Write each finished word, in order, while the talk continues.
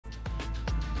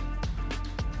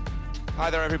Hi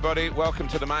there, everybody. Welcome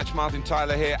to the match. Martin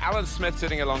Tyler here. Alan Smith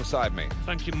sitting alongside me.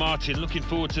 Thank you, Martin. Looking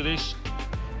forward to this.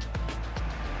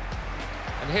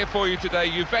 And here for you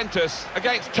today, Juventus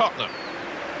against Tottenham.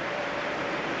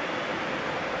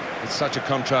 It's such a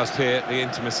contrast here, the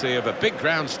intimacy of a big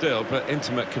ground still, but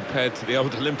intimate compared to the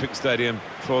old Olympic Stadium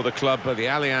for the club. But the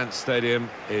Allianz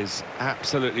Stadium is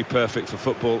absolutely perfect for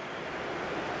football.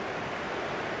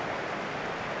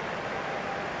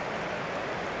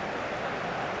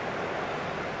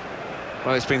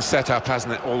 Well, it's been set up,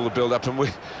 hasn't it, all the build-up, and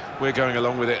we're going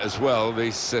along with it as well.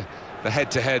 These the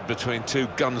head-to-head between two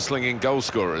gun-slinging goal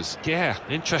scorers. Yeah,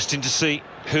 interesting to see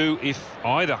who, if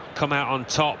either, come out on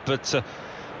top. But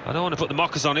I don't want to put the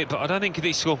mockers on it, but I don't think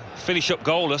this will finish up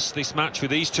goalless, this match, with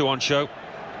these two on show.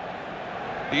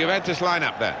 The Juventus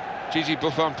lineup then. Gigi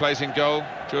Buffon plays in goal.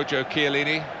 Giorgio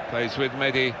Chiellini plays with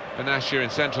Mehdi Benatia in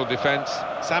central defence.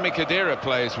 Sami Khedira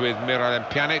plays with Miralem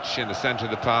Pjanic in the centre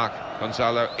of the park.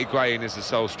 Gonzalo Higuain is the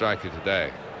sole striker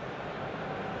today.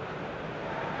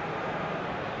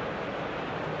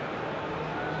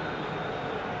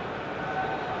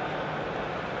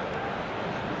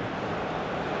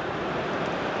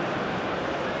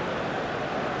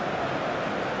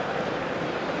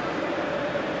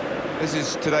 This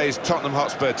is today's Tottenham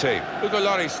Hotspur team. Hugo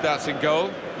Lloris starts in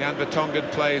goal. Jan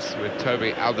Vertonghen plays with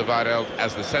Toby Alderweireld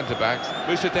as the centre-backs.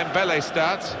 Moussa Dembele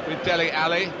starts with Dele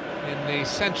Alli in the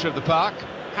centre of the park.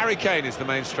 Harry Kane is the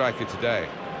main striker today.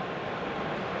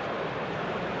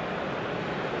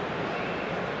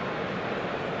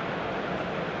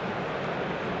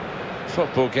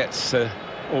 Football gets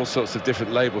all sorts of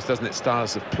different labels, doesn't it?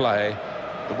 Styles of play.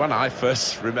 The one I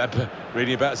first remember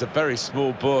reading about as a very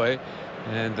small boy,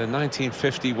 and the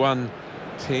 1951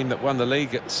 team that won the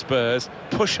league at Spurs.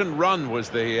 Push and run was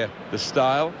the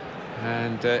style,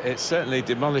 and it certainly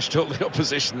demolished all the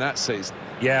opposition that season.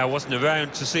 Yeah, I wasn't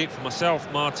around to see it for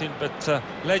myself, Martin, but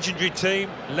legendary team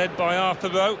led by Arthur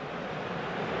Rowe.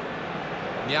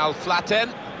 Njal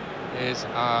Flaten is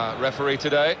our referee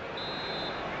today.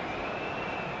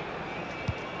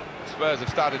 Spurs have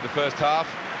started the first half.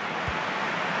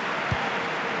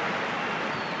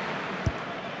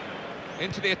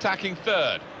 Into the attacking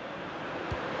third.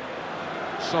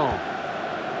 Son.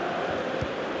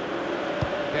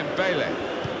 Dembele.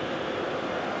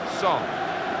 Son.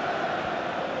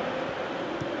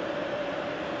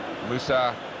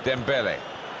 Moussa Dembele.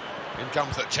 In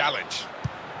comes the challenge.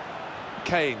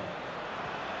 Kane.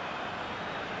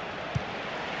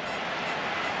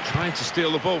 Trying to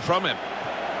steal the ball from him.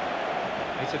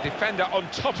 It's a defender on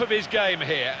top of his game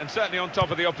here, and certainly on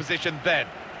top of the opposition then.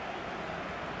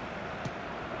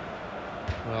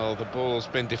 Well, the ball's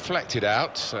been deflected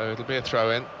out, so it'll be a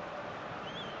throw-in.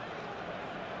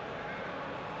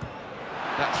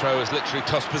 That throw has literally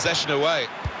tossed possession away.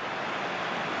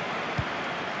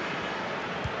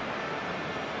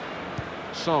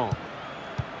 Son.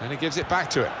 And he gives it back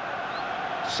to him.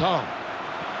 Son.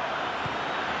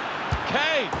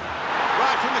 Kane!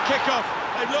 Right from the kick-off.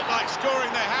 They look like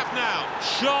scoring, they have now.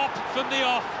 Sharp from the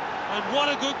off, and what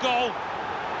a good goal.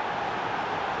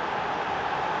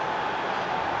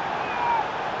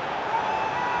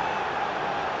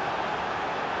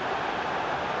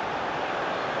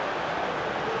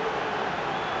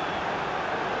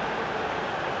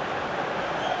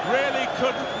 Really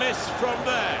couldn't miss from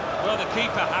there. Well, the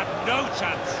keeper had no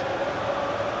chance.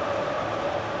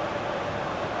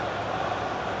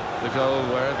 The goal,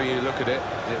 wherever you look at it,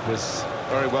 it was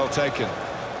very well taken.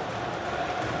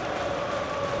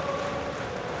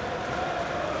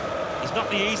 He's not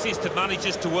the easiest of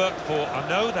managers to work for, I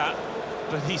know that,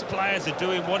 but these players are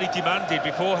doing what he demanded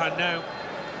beforehand now.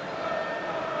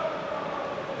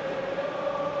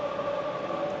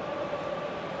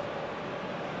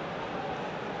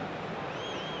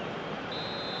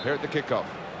 Here at the kickoff,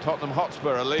 Tottenham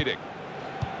Hotspur are leading.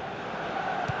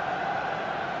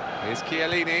 Here's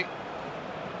Chiellini.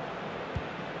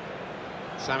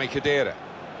 Sami Khedira.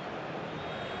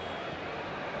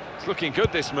 It's looking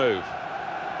good, this move.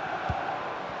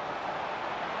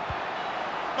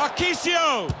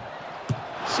 Marchisio!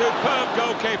 Superb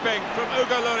goalkeeping from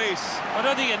Hugo Lloris. I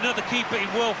don't think another keeper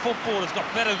in world football has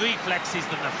got better reflexes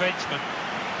than the Frenchman.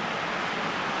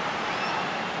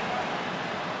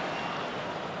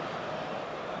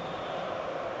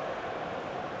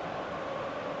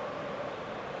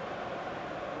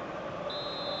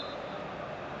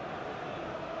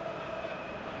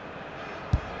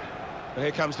 Here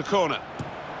comes the corner.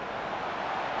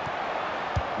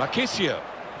 Marchisio.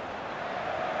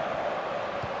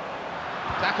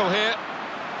 Tackle here.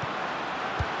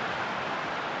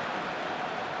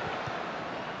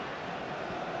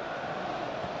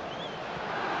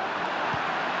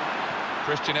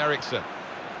 Christian Eriksen.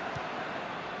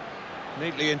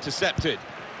 Neatly intercepted.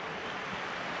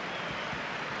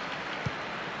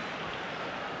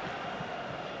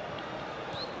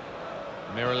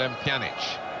 Miralem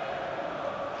Pjanic.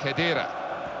 Khedira.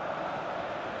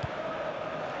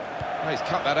 Oh, he's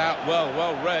cut that out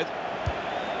well read.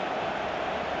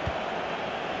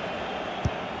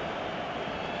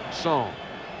 Son.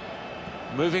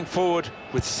 Moving forward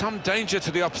with some danger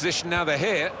to the opposition now they're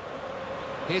here.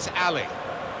 Here's Ali.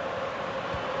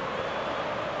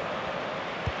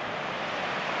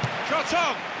 Shot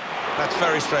on! That's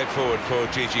very straightforward for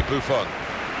Gigi Buffon.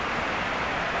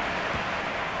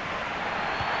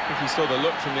 I think he saw the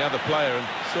look from the other player and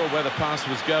saw where the pass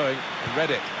was going and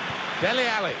read it. Dele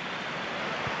Alli.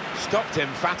 Stopped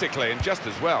emphatically and just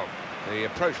as well. The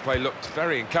approach play looked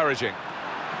very encouraging.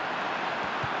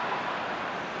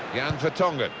 Jan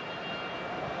Vertonghen.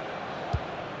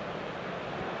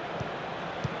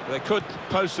 They could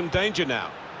pose some danger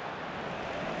now.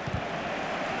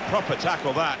 Proper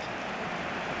tackle that.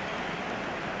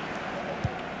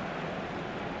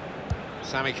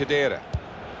 Sami Khedira.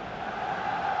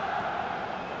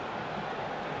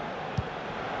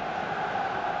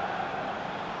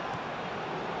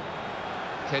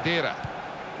 Khedira.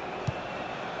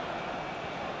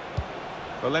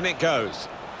 Well, then it goes.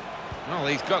 Well,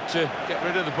 he's got to get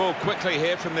rid of the ball quickly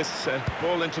here from this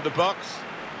ball into the box.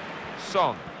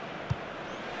 Son.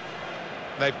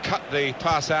 They've cut the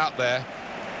pass out there,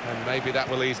 and maybe that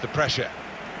will ease the pressure.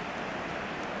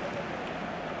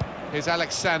 Here's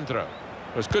Alexandro.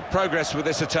 There's good progress with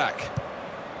this attack.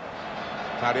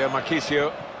 Claudio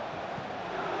Marchisio.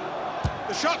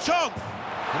 The shot's on!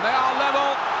 And they are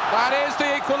level. That is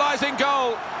the equalising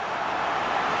goal.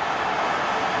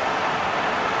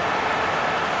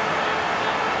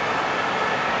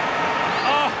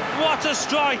 Oh, what a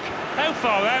strike! How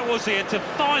far out was he to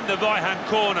find the right-hand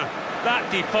corner?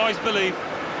 That defies belief.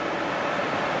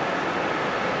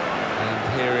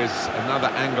 And here is another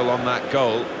angle on that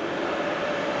goal.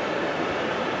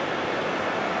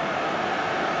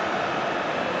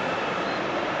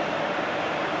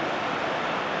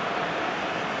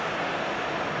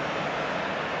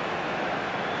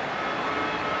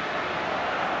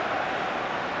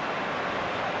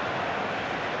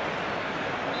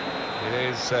 It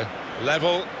is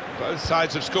level. Both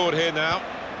sides have scored here now.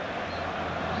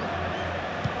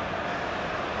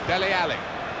 Dele Alli.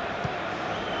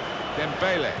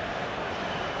 Dembele.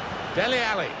 Dele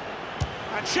Alli.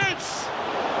 And shoots!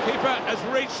 Keeper has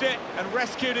reached it and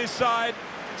rescued his side.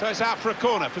 So it's out for a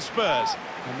corner for Spurs.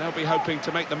 And they'll be hoping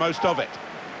to make the most of it.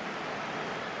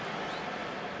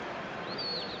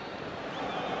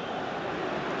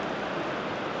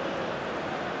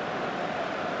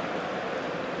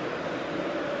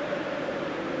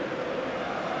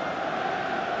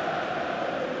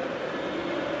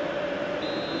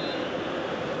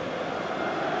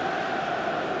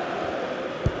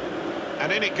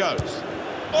 And in it goes.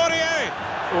 Aurier!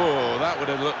 Oh, that would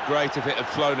have looked great if it had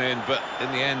flown in, but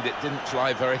in the end it didn't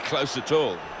fly very close at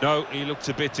all. No, he looked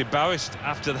a bit embarrassed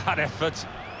after that effort.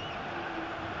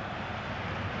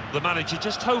 The manager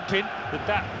just hoping that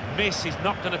that miss is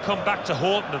not going to come back to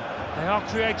haunt them. They are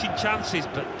creating chances,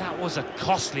 but that was a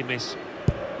costly miss.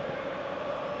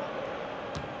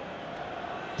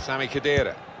 Sami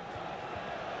Khedira.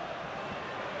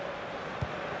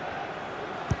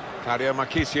 Claudio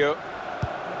Marchisio.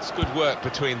 It's good work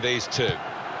between these two.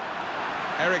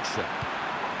 Eriksen.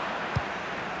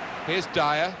 Here's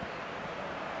Dyer.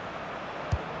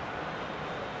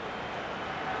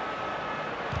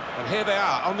 And here they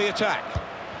are on the attack.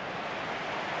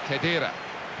 Khedira.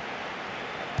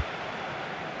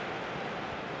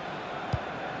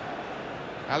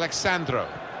 Alexandro.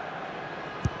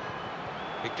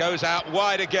 It goes out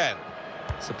wide again.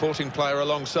 Supporting player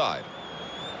alongside.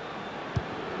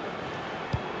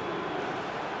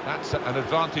 That's an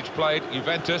advantage played.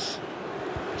 Juventus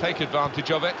take advantage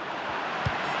of it.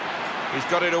 He's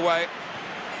got it away.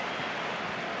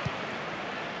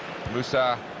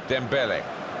 Moussa Dembele.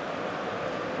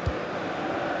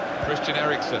 Christian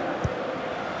Eriksen.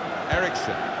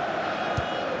 Eriksen.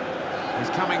 He's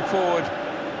coming forward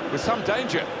with some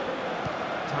danger.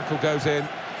 Tackle goes in.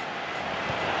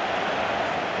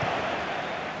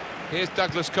 Here's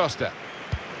Douglas Costa.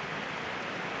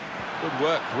 Good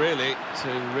work, really, to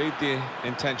read the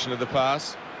intention of the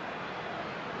pass.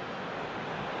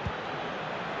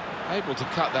 Able to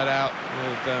cut that out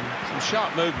with some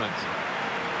sharp movement.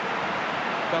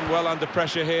 Done well under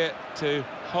pressure here to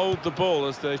hold the ball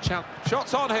as the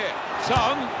shot's on here.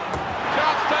 Son,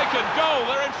 chance taken, goal,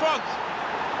 they're in front.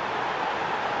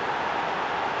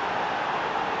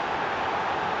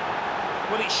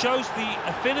 Well, it shows the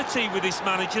affinity with this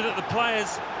manager that the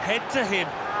players head to him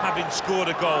having scored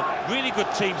a goal. Really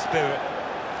good team spirit.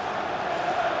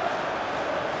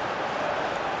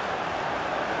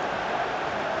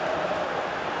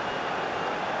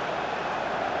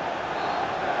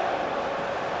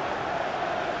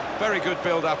 Very good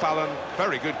build-up, Alan.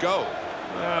 Very good goal.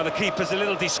 The keeper's a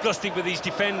little disgusted with his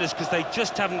defenders because they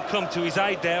just haven't come to his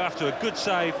aid there after a good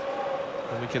save.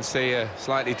 And we can see a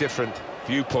slightly different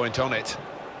viewpoint on it.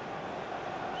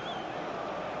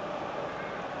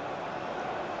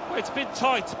 Well, it's been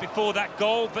tight before that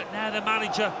goal, but now the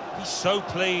manager, he's so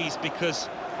pleased because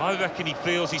I reckon he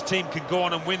feels his team can go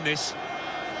on and win this.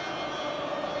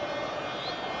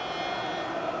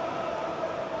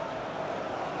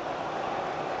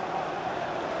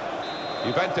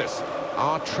 Juventus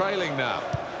are trailing now.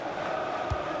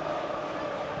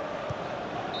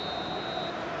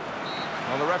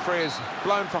 Well, the referee is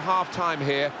blown for half-time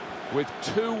here with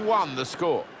 2-1 the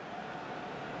score.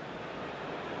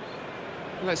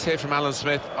 Let's hear from Alan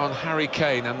Smith on Harry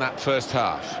Kane and that first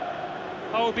half.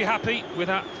 I would be happy with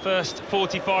that first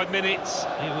 45 minutes.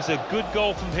 It was a good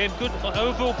goal from him, good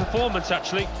overall performance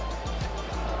actually.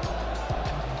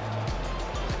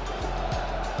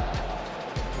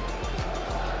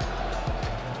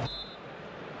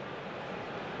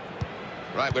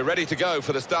 Right, we're ready to go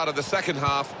for the start of the second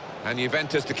half, and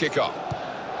Juventus to kick off.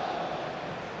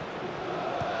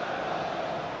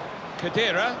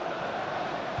 Khedira.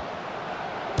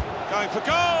 Going for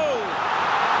goal!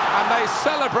 And they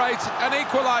celebrate an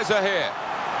equaliser here.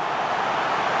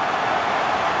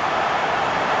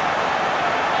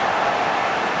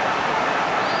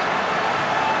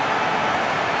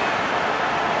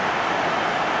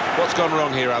 What's gone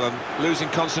wrong here, Alan? Losing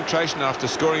concentration after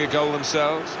scoring a goal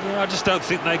themselves? Yeah, I just don't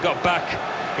think they got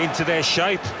back into their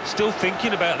shape. Still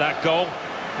thinking about that goal,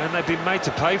 and they've been made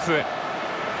to pay for it.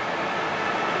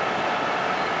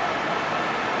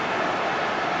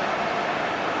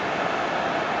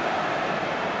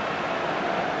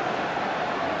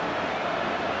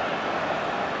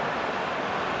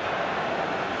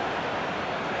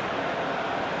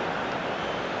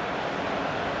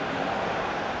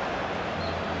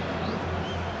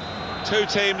 Two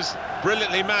teams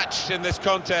brilliantly matched in this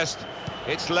contest.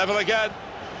 It's level again.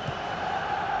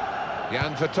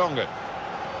 Jan Vertonghen.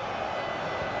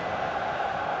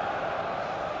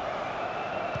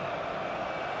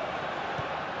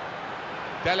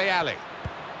 Dele Alli.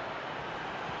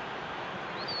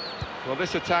 Well,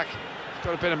 this attack has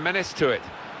got a bit of menace to it.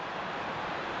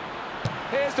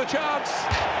 Here's the chance.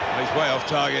 He's way off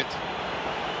target.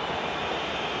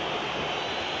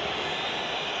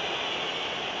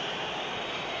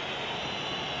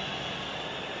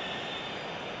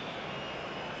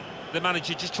 The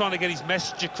manager just trying to get his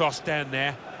message across down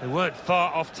there. They weren't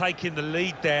far off taking the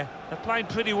lead there. They're playing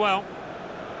pretty well.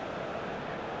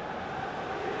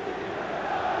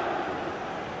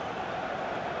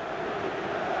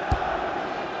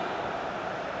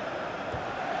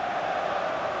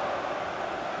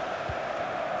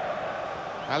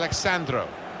 Alexandro.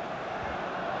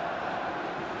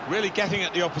 Really getting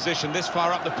at the opposition this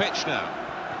far up the pitch now.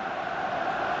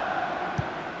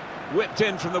 Whipped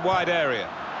in from the wide area.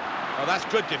 Oh, that's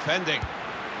good defending.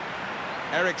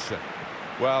 Eriksson.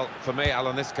 Well, for me,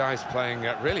 Alan, this guy's playing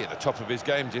really at the top of his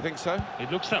game. Do you think so? It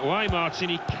looks that way, Martin.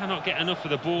 He cannot get enough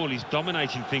of the ball. He's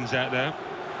dominating things out there.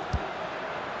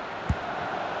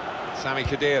 Sami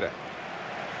Khedira.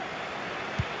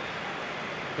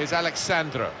 Here's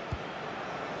Alexandro.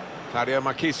 Claudio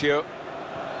Marchisio.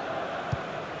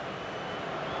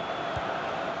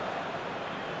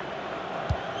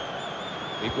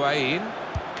 Higuain.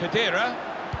 Khedira.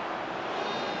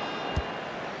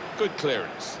 Good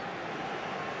clearance.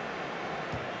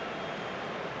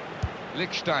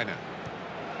 Lichtsteiner.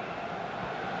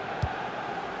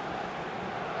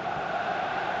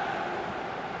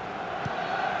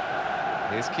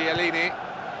 Here's Chiellini.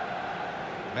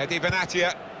 Mehdi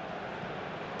Benatia.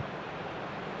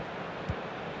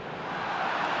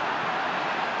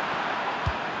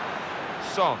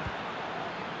 Son.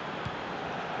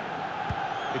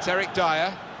 It's Eric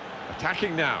Dyer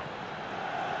attacking now.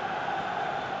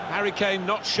 Harry Kane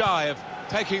not shy of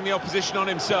taking the opposition on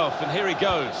himself, and here he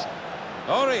goes.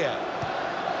 Aurier.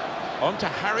 On to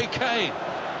Harry Kane.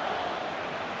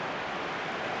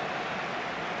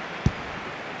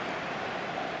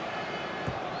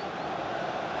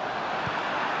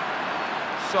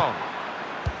 Son.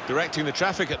 Directing the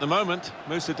traffic at the moment.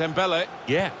 Moussa Dembele.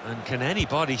 Yeah, and can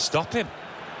anybody stop him?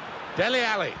 Dele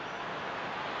Alli.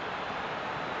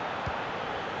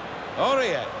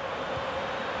 Aurier.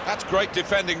 That's great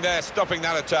defending there, stopping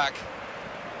that attack.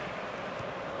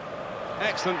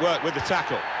 Excellent work with the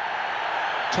tackle.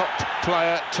 Top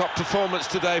player, top performance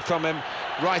today from him,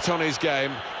 right on his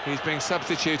game. He's being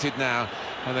substituted now,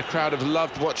 and the crowd have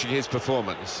loved watching his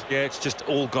performance. Yeah, it's just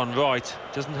all gone right.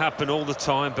 Doesn't happen all the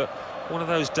time, but one of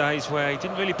those days where he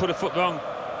didn't really put a foot wrong.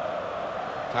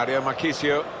 Claudio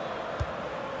Marchisio.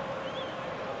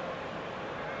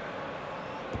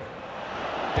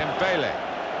 Dembele.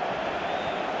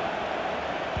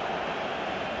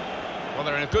 Well,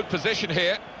 they're in a good position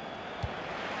here.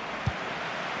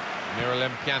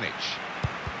 Miralem Pjanic.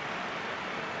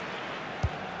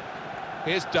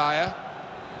 Here's Dyer.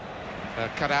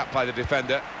 Cut out by the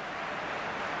defender.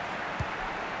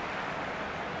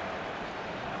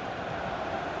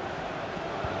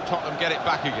 Tottenham get it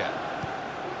back again.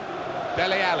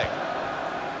 Dele Alli.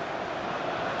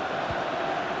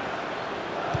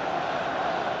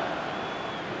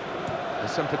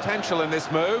 There's some potential in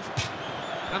this move.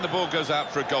 And the ball goes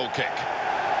out for a goal kick.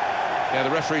 Yeah, the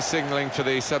referee's signalling for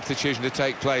the substitution to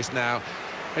take place now.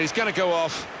 And he's going to go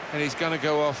off, and he's going to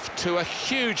go off to a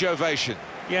huge ovation.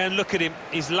 Yeah, and look at him,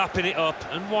 he's lapping it up,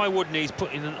 and why wouldn't he? He's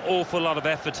putting an awful lot of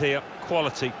effort here,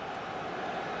 quality.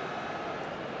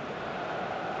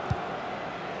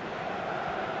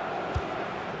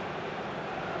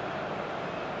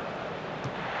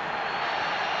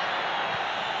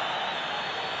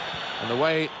 And the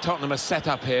way Tottenham are set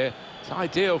up here, it's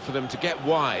ideal for them to get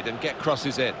wide and get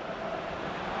crosses in.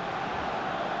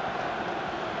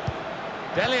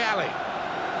 Dele Alli.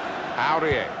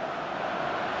 Aurier.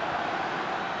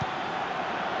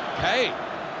 Kane.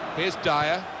 Here's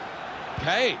Dyer.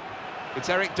 Kane. It's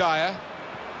Eric Dyer.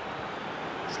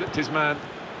 Slipped his man.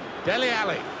 Dele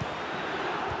Alli.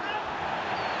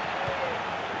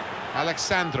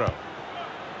 Alexandro.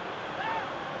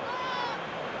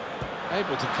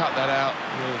 Able to cut that out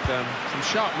with some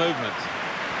sharp movement.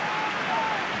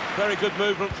 Very good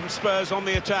movement from Spurs on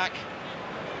the attack.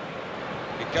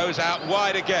 It goes out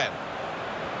wide again.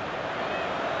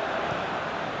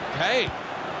 Kane.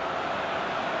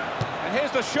 And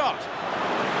here's the shot.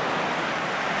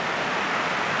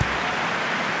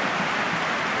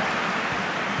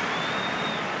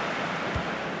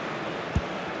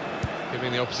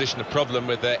 Giving the opposition a problem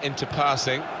with their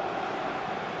interpassing.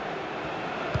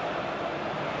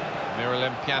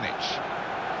 Miralem Pjanic.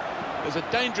 There's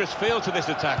a dangerous feel to this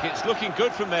attack. It's looking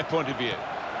good from their point of view.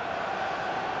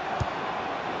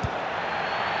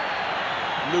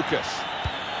 Lucas.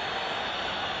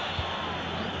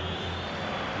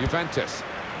 Juventus.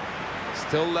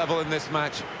 Still level in this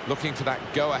match, looking for that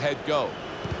go-ahead goal.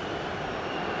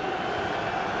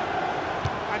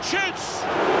 And shoots!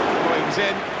 Well, he was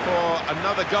in for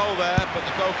another goal there, but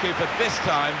the goalkeeper this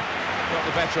time got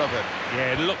the better of him.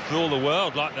 Yeah, it looked for all the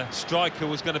world like the striker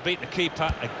was going to beat the keeper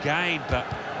again, but,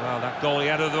 well, that goalie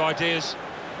had other ideas.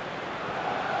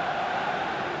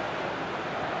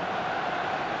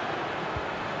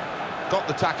 Got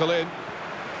the tackle in.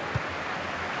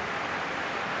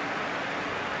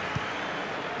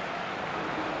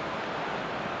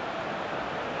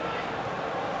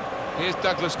 Here's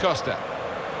Douglas Costa.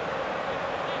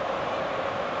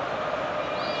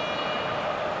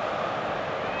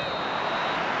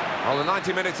 Well, the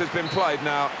 90 minutes has been played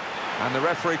now, and the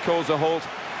referee calls a halt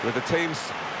with the teams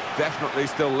definitely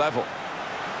still level.